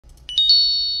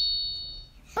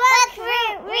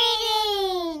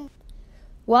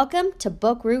Welcome to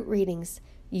Book Root Readings,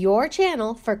 your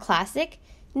channel for classic,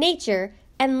 nature,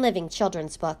 and living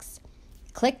children's books.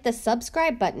 Click the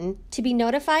subscribe button to be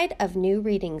notified of new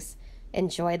readings.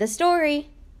 Enjoy the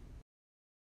story.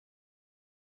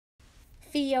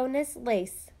 Fiona's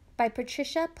Lace by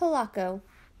Patricia Polacco.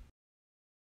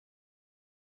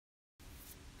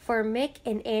 For Mick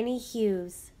and Annie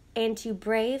Hughes, and to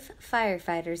brave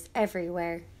firefighters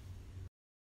everywhere.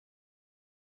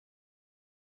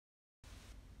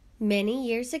 Many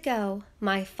years ago,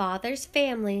 my father's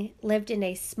family lived in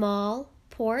a small,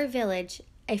 poor village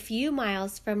a few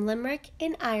miles from Limerick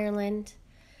in Ireland.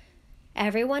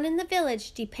 Everyone in the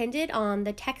village depended on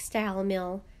the textile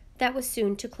mill that was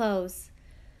soon to close.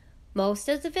 Most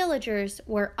of the villagers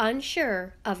were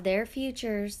unsure of their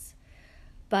futures,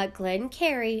 but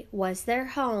Glencarry was their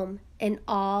home and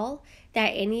all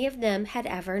that any of them had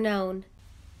ever known.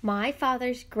 My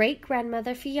father's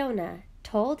great-grandmother Fiona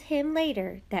told him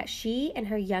later that she and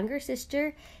her younger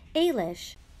sister,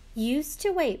 Ailish, used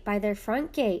to wait by their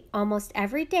front gate almost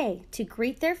every day to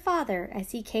greet their father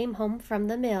as he came home from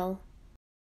the mill.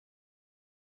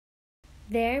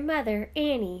 Their mother,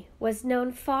 Annie, was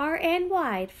known far and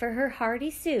wide for her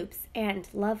hearty soups and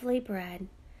lovely bread.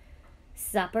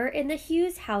 Supper in the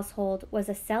Hughes household was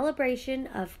a celebration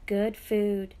of good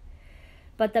food.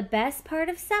 But the best part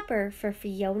of supper for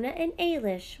Fiona and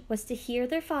Ailish was to hear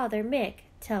their father, Mick,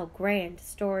 tell grand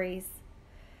stories.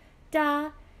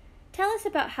 "Da, tell us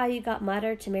about how you got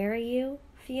Mother to marry you,"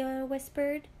 Fiona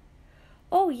whispered.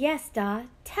 "Oh, yes, Da,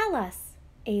 tell us,"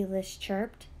 Ailish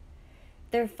chirped.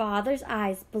 Their father's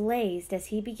eyes blazed as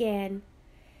he began.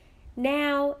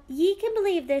 "Now, ye can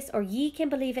believe this or ye can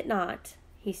believe it not,"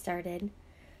 he started.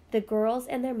 The girls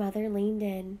and their mother leaned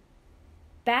in.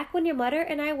 "Back when your mother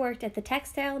and I worked at the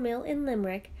textile mill in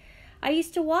Limerick, I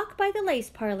used to walk by the lace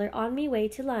parlor on me way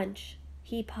to lunch."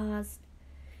 He paused.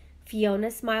 Fiona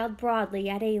smiled broadly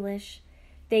at Ailish.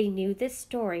 They knew this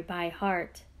story by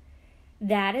heart.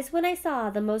 "That is when I saw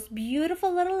the most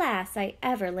beautiful little lass I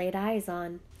ever laid eyes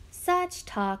on." "Such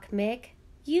talk, Mick.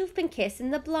 You've been kissing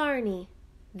the blarney."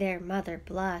 Their mother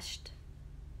blushed.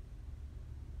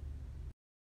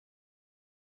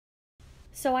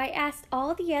 "So I asked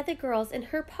all the other girls in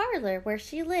her parlor where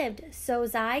she lived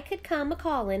so's I could come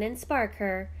a-callin' and spark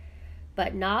her.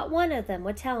 But not one of them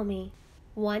would tell me.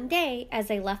 One day,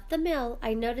 as I left the mill,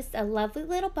 I noticed a lovely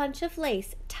little bunch of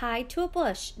lace tied to a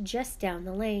bush just down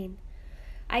the lane.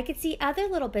 I could see other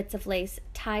little bits of lace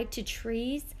tied to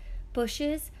trees,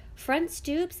 bushes, front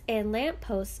stoops, and lamp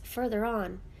posts further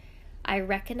on. I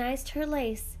recognized her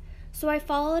lace, so I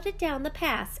followed it down the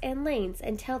paths and lanes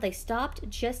until they stopped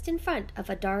just in front of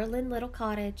a darlin' little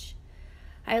cottage.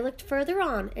 I looked further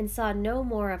on and saw no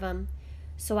more of 'em,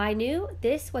 so I knew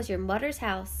this was your mother's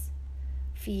house."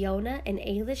 Fiona and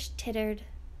Ailish tittered.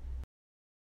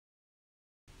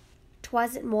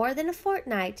 "'Twasn't more than a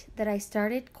fortnight that I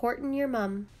started courtin' your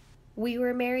mum. We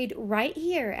were married right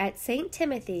here at St.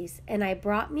 Timothy's, and I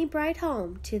brought me bride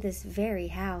home to this very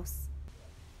house.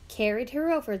 Carried her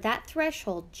over that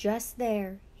threshold just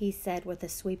there," he said with a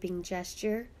sweeping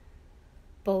gesture.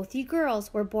 "Both you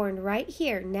girls were born right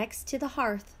here next to the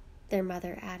hearth," their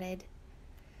mother added.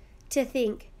 "To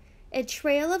think, a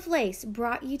trail of lace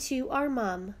brought you to our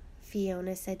mum,"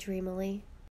 Fiona said dreamily.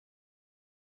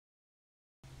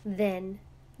 Then,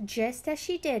 just as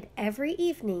she did every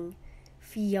evening,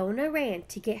 Fiona ran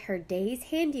to get her day's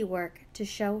handiwork to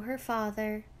show her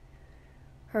father.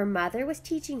 Her mother was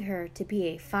teaching her to be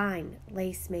a fine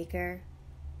lace maker.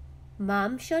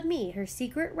 "Mom showed me her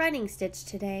secret running stitch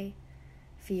today,"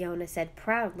 Fiona said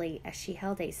proudly as she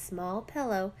held a small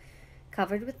pillow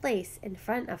covered with lace in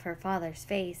front of her father's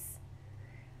face.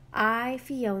 "Aye,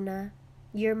 Fiona,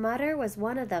 your mother was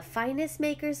one of the finest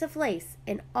makers of lace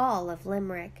in all of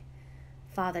Limerick,"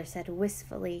 father said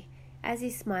wistfully as he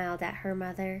smiled at her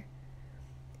mother.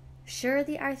 "Sure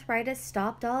the arthritis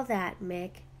stopped all that,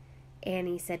 Mick,"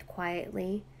 Annie said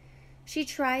quietly. She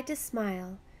tried to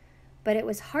smile, but it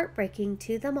was heartbreaking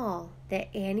to them all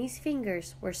that Annie's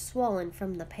fingers were swollen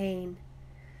from the pain.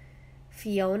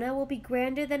 "Fiona will be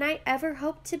grander than I ever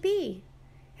hoped to be,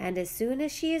 and as soon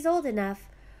as she is old enough,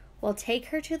 we'll take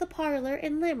her to the parlor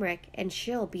in Limerick and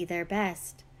she'll be their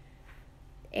best."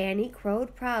 Annie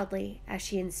crowed proudly as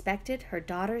she inspected her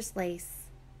daughter's lace.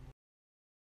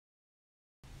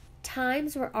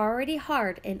 Times were already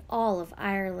hard in all of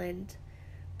Ireland,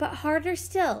 but harder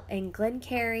still in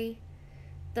Glencarry.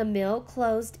 The mill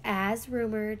closed as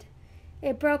rumored.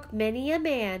 It broke many a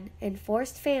man and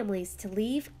forced families to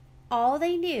leave all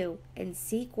they knew and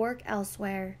seek work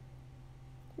elsewhere.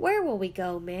 "Where will we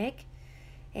go, Mick?"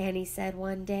 Annie said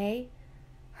one day.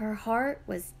 Her heart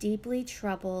was deeply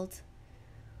troubled.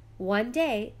 One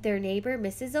day, their neighbor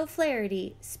Mrs.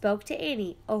 O'Flaherty spoke to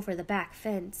Annie over the back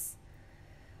fence.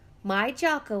 "My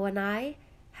Jocko and I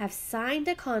have signed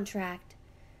a contract.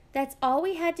 That's all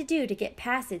we had to do to get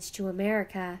passage to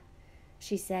America,"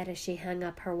 she said as she hung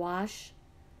up her wash.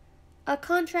 "A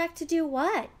contract to do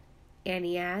what?"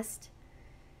 Annie asked.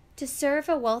 "To serve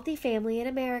a wealthy family in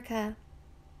America.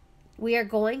 We are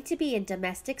going to be in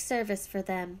domestic service for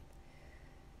them."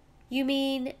 "You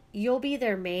mean you'll be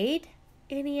their maid?"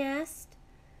 Annie asked.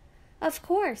 "Of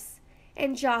course,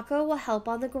 and Jocko will help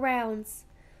on the grounds.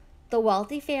 The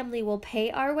wealthy family will pay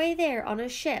our way there on a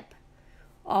ship.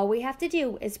 All we have to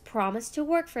do is promise to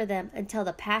work for them until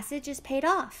the passage is paid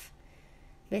off,"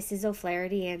 Mrs.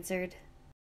 O'Flaherty answered.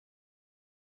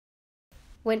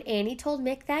 When Annie told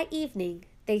Mick that evening,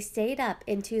 they stayed up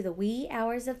into the wee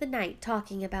hours of the night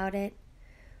talking about it.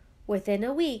 Within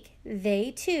a week,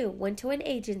 they too went to an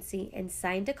agency and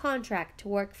signed a contract to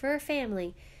work for a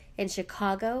family in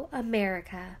Chicago,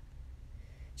 America.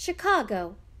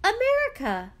 "Chicago,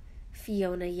 America!"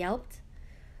 Fiona yelped.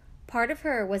 Part of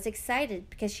her was excited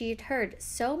because she had heard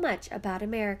so much about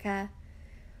America,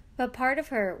 but part of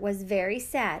her was very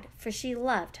sad for she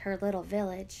loved her little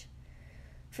village.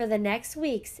 For the next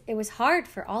weeks, it was hard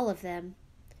for all of them.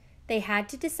 They had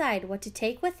to decide what to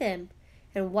take with them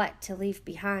and what to leave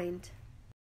behind.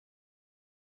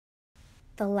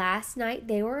 The last night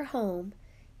they were home,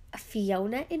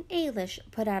 Fiona and Ailish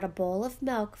put out a bowl of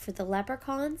milk for the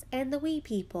leprechauns and the wee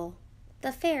people,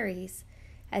 the fairies,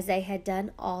 as they had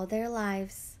done all their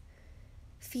lives.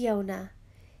 Fiona: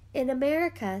 "In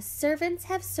America, servants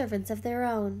have servants of their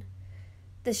own.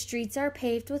 The streets are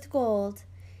paved with gold,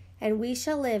 and we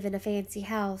shall live in a fancy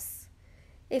house.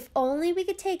 If only we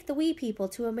could take the wee people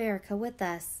to America with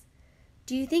us.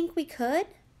 Do you think we could?"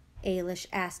 Ailish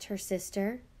asked her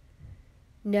sister.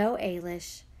 "No,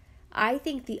 Ailish. I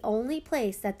think the only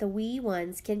place that the wee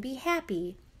ones can be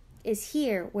happy is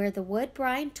here where the wood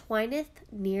brine twineth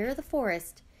near the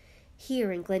forest,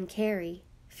 here in Glencarry,"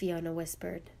 Fiona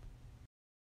whispered.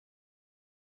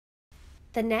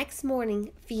 The next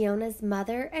morning, Fiona's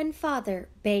mother and father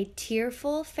bade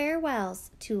tearful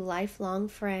farewells to lifelong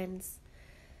friends.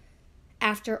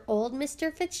 After old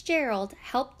Mr. Fitzgerald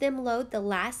helped them load the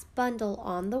last bundle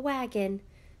on the wagon,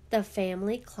 the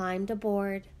family climbed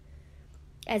aboard.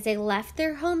 As they left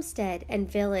their homestead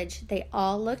and village, they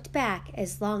all looked back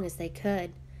as long as they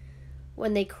could.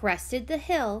 When they crested the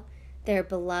hill, their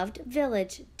beloved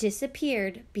village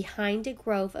disappeared behind a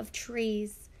grove of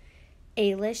trees.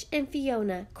 Ailish and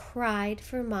Fiona cried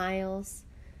for miles.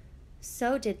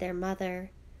 So did their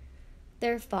mother.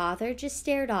 Their father just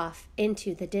stared off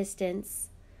into the distance.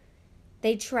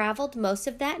 They traveled most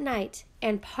of that night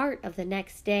and part of the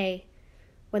next day.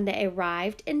 When they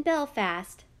arrived in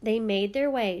Belfast, they made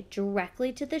their way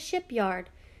directly to the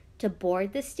shipyard to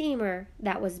board the steamer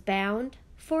that was bound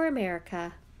for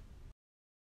America.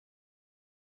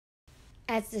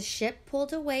 As the ship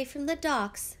pulled away from the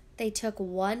docks, they took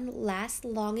one last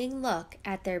longing look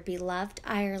at their beloved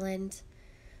Ireland.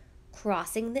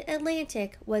 Crossing the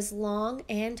Atlantic was long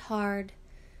and hard.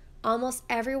 Almost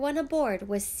everyone aboard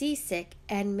was seasick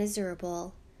and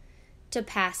miserable. To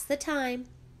pass the time,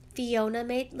 Fiona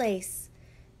made lace,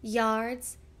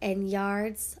 yards and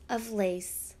yards of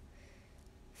lace.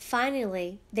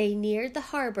 Finally, they neared the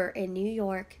harbor in New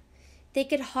York. They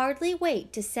could hardly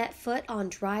wait to set foot on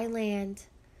dry land.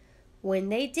 When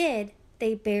they did,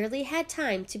 they barely had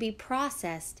time to be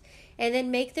processed and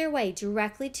then make their way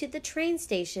directly to the train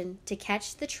station to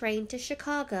catch the train to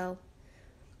Chicago.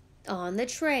 On the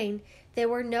train, there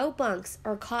were no bunks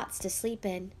or cots to sleep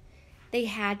in. They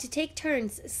had to take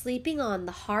turns sleeping on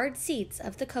the hard seats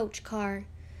of the coach car.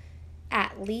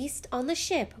 "At least on the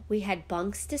ship we had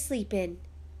bunks to sleep in,"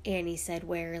 Annie said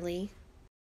wearily.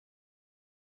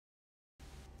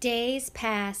 Days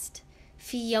passed.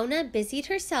 Fiona busied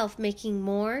herself making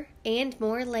more and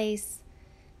more lace.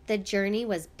 The journey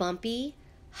was bumpy,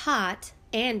 hot,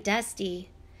 and dusty.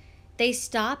 They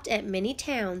stopped at many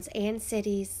towns and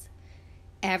cities.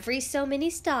 Every so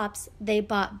many stops, they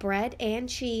bought bread and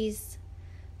cheese.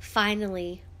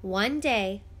 Finally, one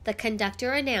day, the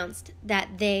conductor announced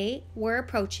that they were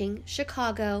approaching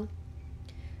Chicago.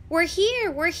 We're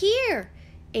here!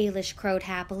 Ailish crowed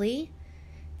happily.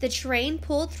 The train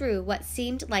pulled through what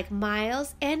seemed like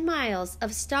miles and miles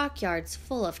of stockyards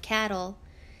full of cattle.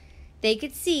 They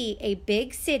could see a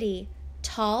big city,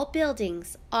 tall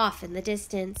buildings off in the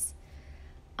distance.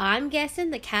 "I'm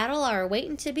guessing the cattle are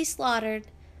waiting to be slaughtered.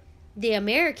 The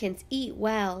Americans eat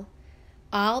well.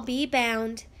 I'll be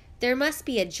bound. There must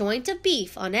be a joint of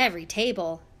beef on every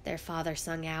table," their father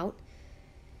sung out.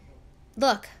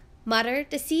 Look, Mother,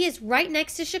 the sea is right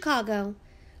next to Chicago.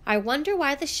 I wonder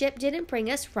why the ship didn't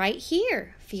bring us right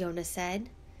here, Fiona said.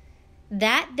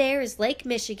 That there is Lake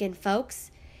Michigan, folks,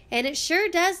 and it sure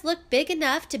does look big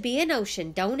enough to be an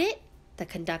ocean, don't it? The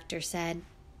conductor said.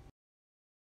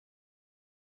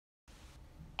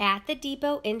 At the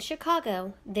depot in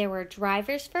Chicago, there were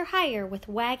drivers for hire with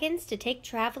wagons to take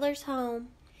travelers home.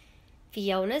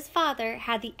 Fiona's father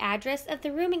had the address of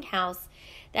the rooming house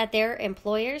that their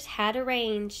employers had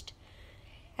arranged.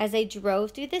 As they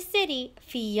drove through the city,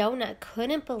 Fiona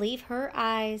couldn't believe her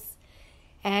eyes.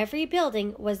 Every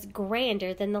building was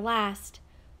grander than the last,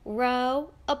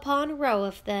 row upon row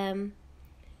of them.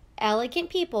 Elegant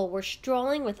people were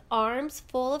strolling with arms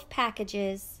full of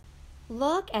packages.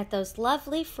 Look at those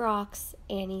lovely frocks,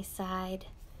 Annie sighed.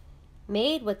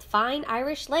 Made with fine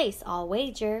Irish lace, I'll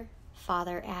wager,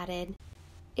 Father added.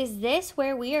 Is this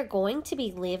where we are going to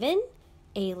be living?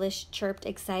 Ailish chirped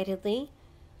excitedly.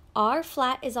 Our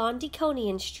flat is on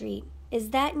Deconian Street.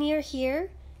 Is that near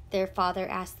here? Their father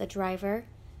asked the driver.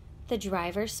 The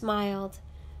driver smiled.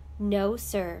 No,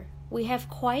 sir. We have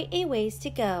quite a ways to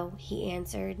go, he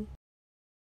answered.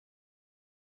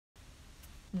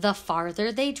 The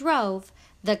farther they drove,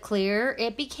 the clearer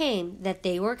it became that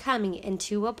they were coming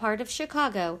into a part of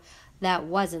Chicago that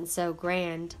wasn't so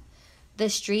grand. The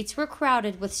streets were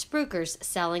crowded with spruikers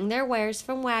selling their wares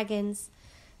from wagons.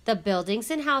 The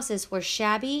buildings and houses were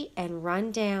shabby and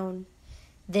run down.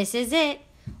 This is it,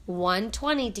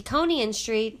 120 Deconian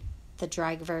Street, the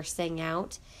driver sang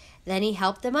out. Then he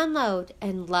helped them unload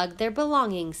and lug their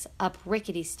belongings up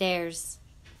rickety stairs.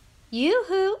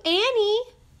 Yoo-hoo, Annie!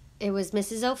 It was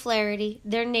Mrs. O'Flaherty,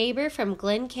 their neighbor from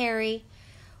Glen Cary.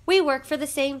 We work for the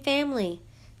same family.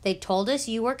 They told us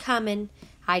you were coming.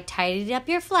 I tidied up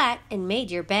your flat and made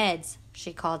your beds,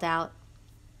 she called out.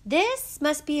 This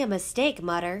must be a mistake,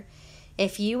 Mother.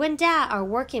 If you and Dad are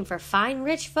working for fine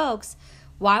rich folks,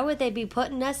 why would they be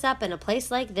putting us up in a place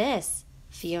like this?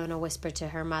 Fiona whispered to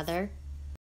her mother.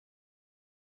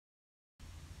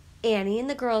 Annie and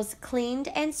the girls cleaned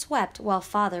and swept while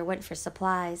Father went for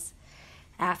supplies.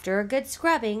 After a good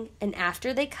scrubbing, and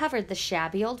after they covered the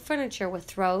shabby old furniture with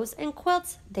throws and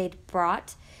quilts they'd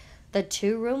brought, the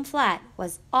two-room flat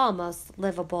was almost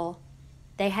livable.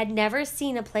 They had never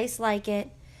seen a place like it.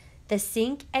 The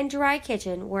sink and dry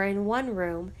kitchen were in one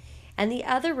room, and the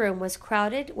other room was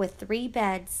crowded with 3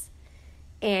 beds.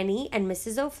 Annie and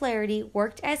Mrs. O'Flaherty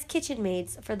worked as kitchen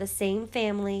maids for the same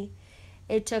family.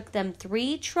 It took them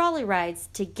 3 trolley rides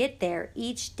to get there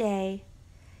each day.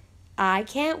 I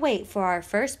can't wait for our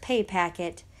first pay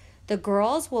packet. The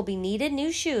girls will be needing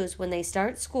new shoes when they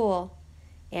start school,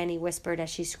 Annie whispered as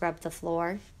she scrubbed the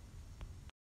floor.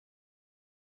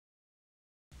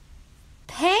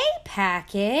 Pay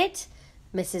packet?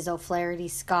 Mrs. O'Flaherty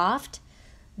scoffed.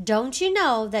 Don't you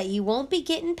know that you won't be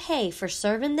getting pay for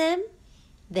serving them?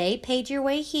 They paid your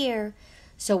way here,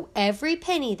 so every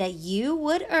penny that you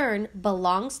would earn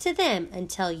belongs to them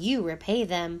until you repay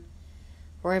them.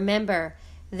 Remember,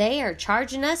 they are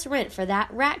charging us rent for that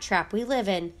rat trap we live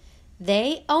in.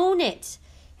 They own it,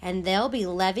 and they'll be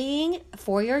levying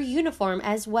for your uniform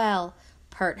as well,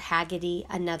 pert Haggerty,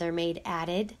 another maid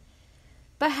added.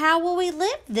 But how will we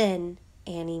live then?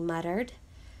 Annie muttered.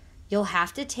 You'll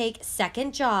have to take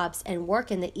second jobs and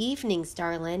work in the evenings,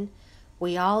 darling.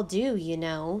 We all do, you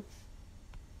know.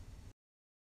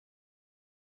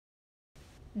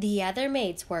 The other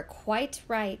maids were quite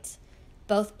right.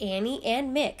 Both Annie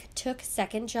and Mick took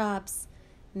second jobs.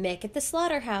 Mick at the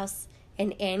slaughterhouse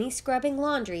and Annie scrubbing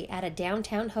laundry at a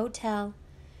downtown hotel.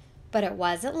 But it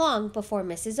wasn't long before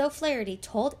Mrs. O'Flaherty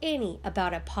told Annie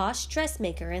about a posh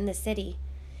dressmaker in the city.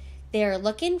 They are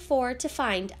looking for to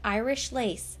find Irish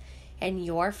lace, and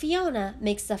your Fiona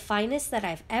makes the finest that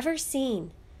I've ever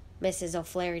seen, Mrs.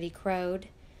 O'Flaherty crowed.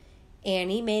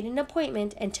 Annie made an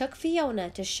appointment and took Fiona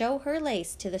to show her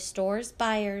lace to the store's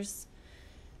buyers.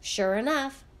 Sure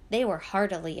enough, they were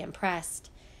heartily impressed.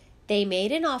 They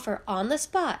made an offer on the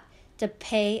spot to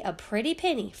pay a pretty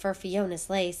penny for Fiona's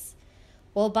lace.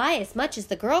 We'll buy as much as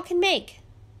the girl can make.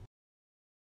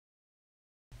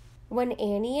 When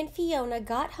Annie and Fiona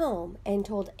got home and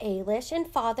told Ailish and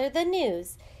Father the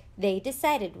news, they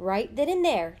decided right then and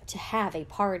there to have a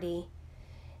party.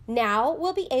 Now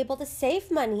we'll be able to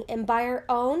save money and buy our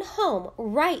own home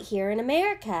right here in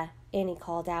America, Annie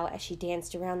called out as she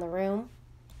danced around the room.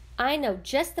 I know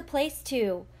just the place,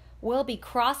 too. We'll be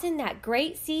crossing that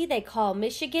great sea they call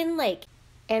Michigan Lake,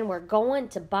 and we're going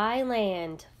to buy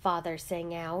land, Father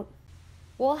sang out.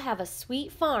 We'll have a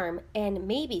sweet farm and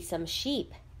maybe some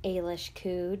sheep, Ailish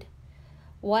cooed.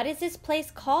 What is this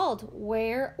place called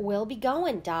where we'll be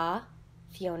going, Da?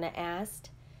 Fiona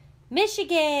asked.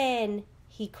 "Michigan!"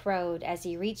 he crowed as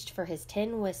he reached for his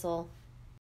tin whistle.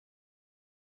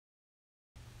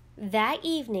 That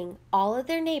evening, all of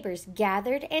their neighbors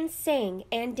gathered and sang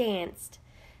and danced,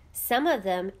 some of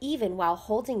them even while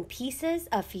holding pieces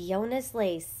of Fiona's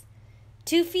lace.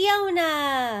 "To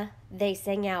Fiona!" they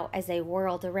sang out as they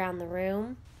whirled around the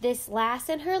room. "This lass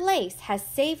and her lace has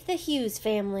saved the Hughes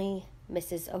family,"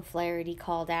 Mrs. O'Flaherty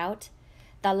called out.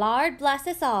 "The Lord bless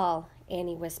us all,"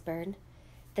 Annie whispered.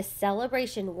 The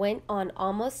celebration went on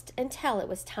almost until it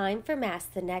was time for Mass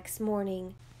the next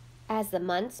morning. As the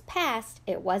months passed,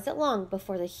 it wasn't long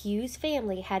before the Hughes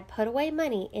family had put away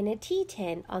money in a tea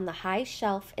tin on the high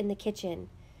shelf in the kitchen.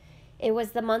 It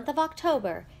was the month of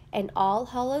October, and All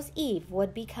Hallows' Eve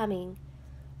would be coming.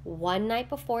 One night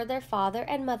before their father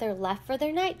and mother left for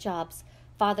their night jobs,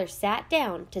 Father sat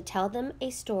down to tell them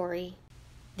a story.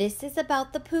 This is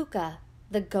about the Polacco,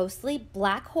 the ghostly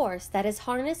black horse that is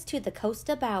harnessed to the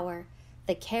Costa Bower,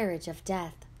 the carriage of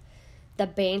death. The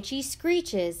banshee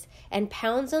screeches and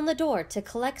pounds on the door to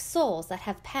collect souls that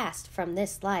have passed from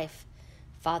this life,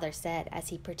 Father said as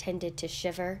he pretended to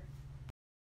shiver.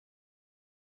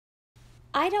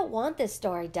 "I don't want this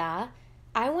story, Da.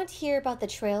 I want to hear about the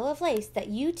trail of lace that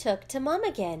you took to Mom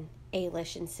again,"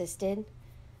 Ailish insisted.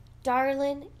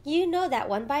 "Darlin', you know that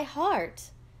one by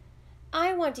heart."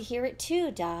 "I want to hear it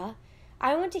too, Da.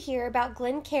 I want to hear about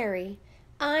Glencarry.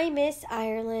 I miss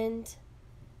Ireland."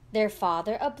 Their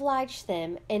father obliged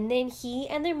them, and then he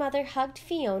and their mother hugged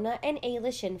Fiona and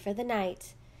Ailish in for the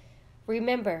night.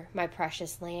 "Remember, my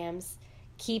precious lambs,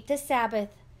 keep the Sabbath,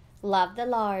 love the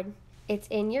Lord. It's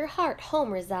in your heart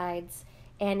home resides,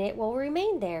 and it will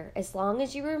remain there as long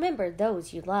as you remember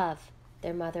those you love,"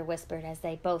 their mother whispered as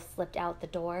they both slipped out the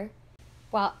door.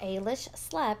 While Ailish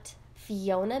slept,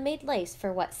 Fiona made lace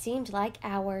for what seemed like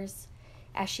hours.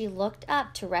 As she looked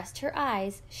up to rest her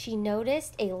eyes, she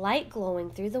noticed a light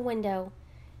glowing through the window.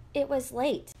 It was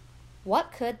late.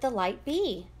 What could the light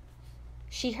be?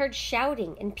 She heard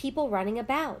shouting and people running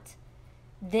about.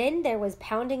 Then there was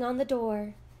pounding on the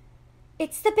door.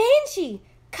 "It's the banshee!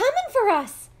 Coming for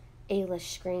us!"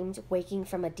 Ailish screamed, waking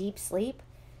from a deep sleep.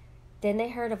 Then they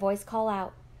heard a voice call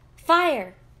out,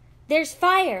 "Fire! There's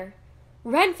fire!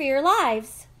 Run for your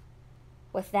lives!"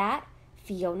 With that,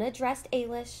 Fiona dressed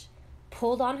Ailish,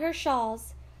 pulled on her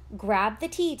shawls, grabbed the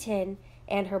tea tin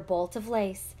and her bolt of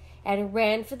lace, and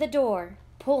ran for the door,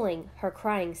 pulling her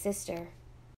crying sister.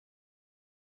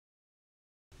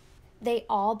 They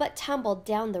all but tumbled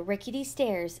down the rickety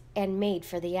stairs and made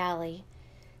for the alley.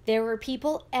 There were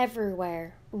people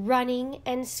everywhere, running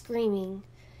and screaming.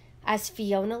 As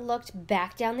Fiona looked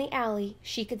back down the alley,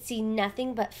 she could see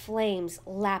nothing but flames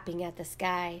lapping at the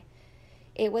sky.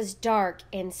 It was dark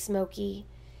and smoky.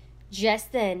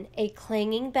 Just then, a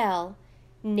clanging bell,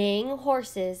 neighing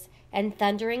horses, and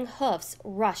thundering hoofs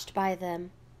rushed by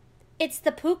them. "It's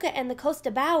the Polacco and the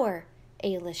Costa Bower!"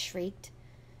 Ailish shrieked.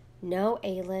 "No,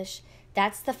 Ailish,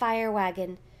 that's the fire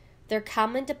wagon. They're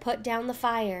coming to put down the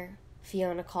fire,"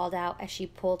 Fiona called out as she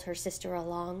pulled her sister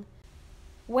along.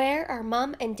 "Where are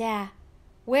Mum and Dad?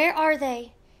 Where are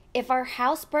they? If our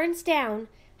house burns down,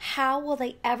 how will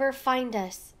they ever find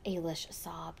us?" Ailish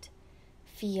sobbed.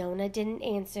 Fiona didn't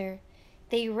answer.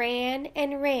 They ran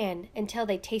and ran until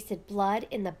they tasted blood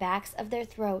in the backs of their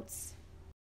throats.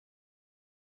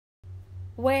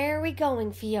 "Where are we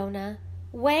going, Fiona?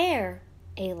 Where?"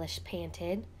 Ailish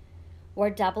panted.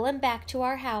 "We're doubling back to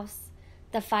our house.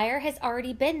 The fire has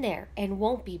already been there and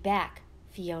won't be back,"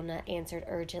 Fiona answered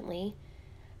urgently.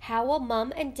 "How will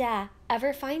Mum and Dad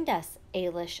ever find us?"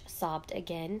 Ailish sobbed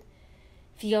again.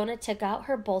 Fiona took out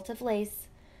her bolt of lace.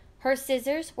 Her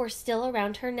scissors were still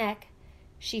around her neck.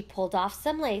 She pulled off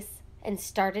some lace and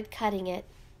started cutting it.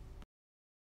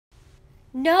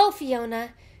 "No,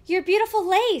 Fiona, your beautiful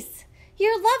lace!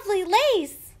 Your lovely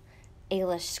lace!"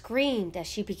 Ailish screamed as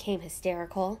she became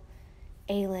hysterical.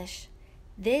 "Ailish,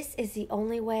 this is the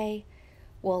only way.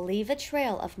 We'll leave a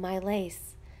trail of my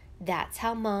lace. That's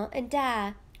how Ma and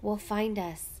Dad will find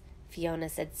us," Fiona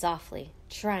said softly,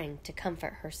 trying to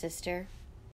comfort her sister.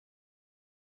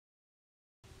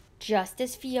 Just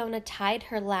as Fiona tied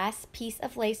her last piece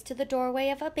of lace to the doorway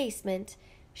of a basement,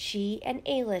 she and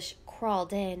Ailish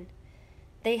crawled in.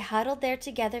 They huddled there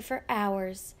together for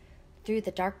hours, through the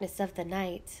darkness of the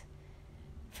night.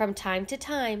 From time to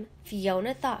time,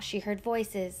 Fiona thought she heard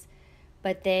voices,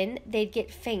 but then they'd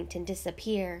get faint and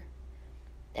disappear.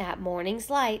 At morning's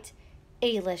light,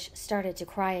 Ailish started to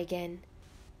cry again.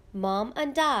 "Mom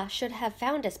and Da should have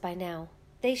found us by now.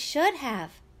 They should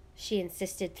have," she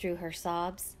insisted through her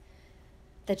sobs.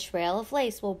 "The trail of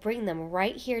lace will bring them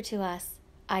right here to us.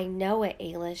 I know it,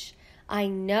 Ailish. I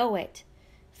know it."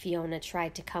 Fiona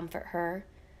tried to comfort her.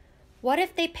 What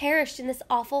if they perished in this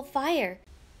awful fire?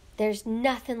 There's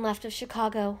nothing left of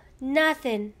Chicago.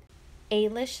 Nothing.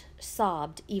 Ailish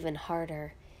sobbed even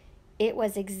harder. It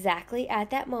was exactly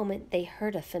at that moment they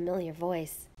heard a familiar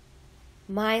voice.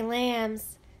 My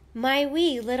lambs, my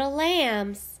wee little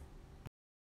lambs.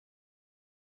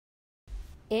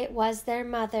 It was their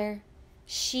mother.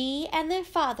 She and their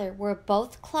father were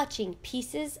both clutching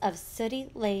pieces of sooty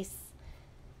lace.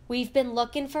 We've been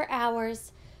looking for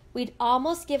hours. We'd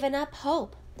almost given up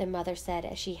hope, their mother said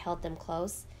as she held them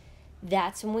close.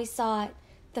 That's when we saw it,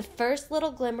 the first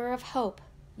little glimmer of hope.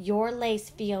 Your lace,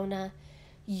 Fiona.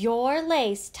 Your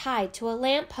lace tied to a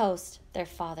lamppost, their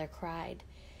father cried.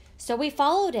 So we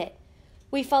followed it.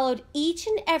 We followed each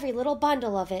and every little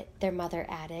bundle of it, their mother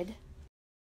added.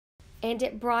 And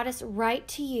it brought us right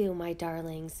to you, my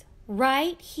darlings.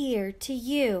 Right here to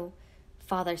you,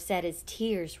 father said as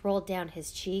tears rolled down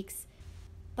his cheeks.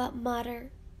 But Mother,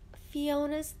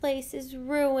 Fiona's lace is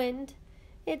ruined.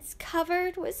 It's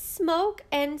covered with smoke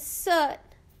and soot,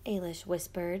 Ailish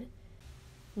whispered.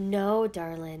 No,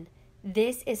 darling,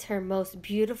 this is her most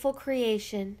beautiful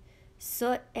creation,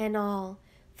 soot and all,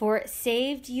 for it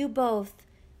saved you both,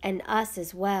 and us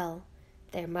as well,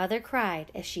 their mother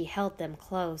cried as she held them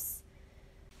close.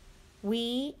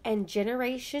 We and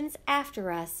generations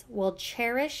after us will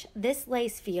cherish this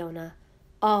lace, Fiona,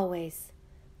 always,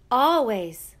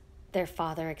 always, their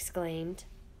father exclaimed.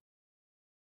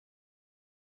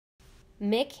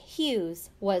 Mick Hughes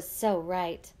was so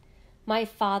right. My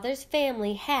father's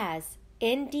family has,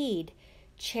 indeed,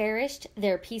 cherished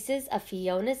their pieces of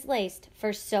Fiona's lace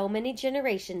for so many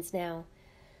generations now.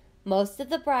 Most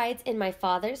of the brides in my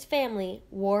father's family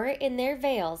wore it in their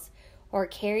veils, or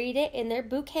carried it in their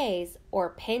bouquets, or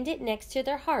pinned it next to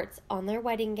their hearts on their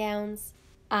wedding gowns.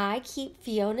 I keep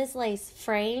Fiona's lace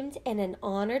framed in an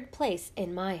honored place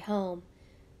in my home,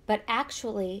 but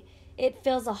actually it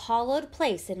fills a hollowed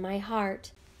place in my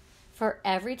heart. For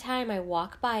every time I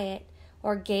walk by it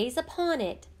or gaze upon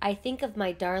it, I think of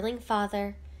my darling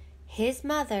father, his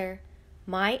mother,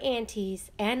 my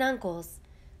aunties and uncles,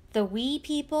 the wee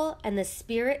people and the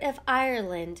spirit of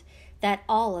Ireland that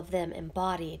all of them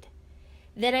embodied.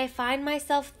 Then I find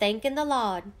myself thanking the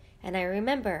Lord, and I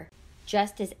remember,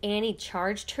 just as Annie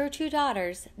charged her two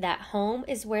daughters, that home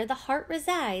is where the heart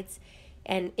resides,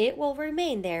 and it will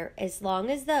remain there as long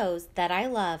as those that I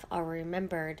love are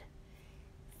remembered.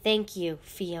 Thank you,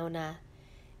 Fiona.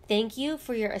 Thank you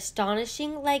for your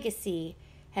astonishing legacy,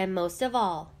 and most of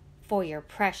all, for your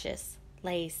precious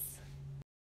lace.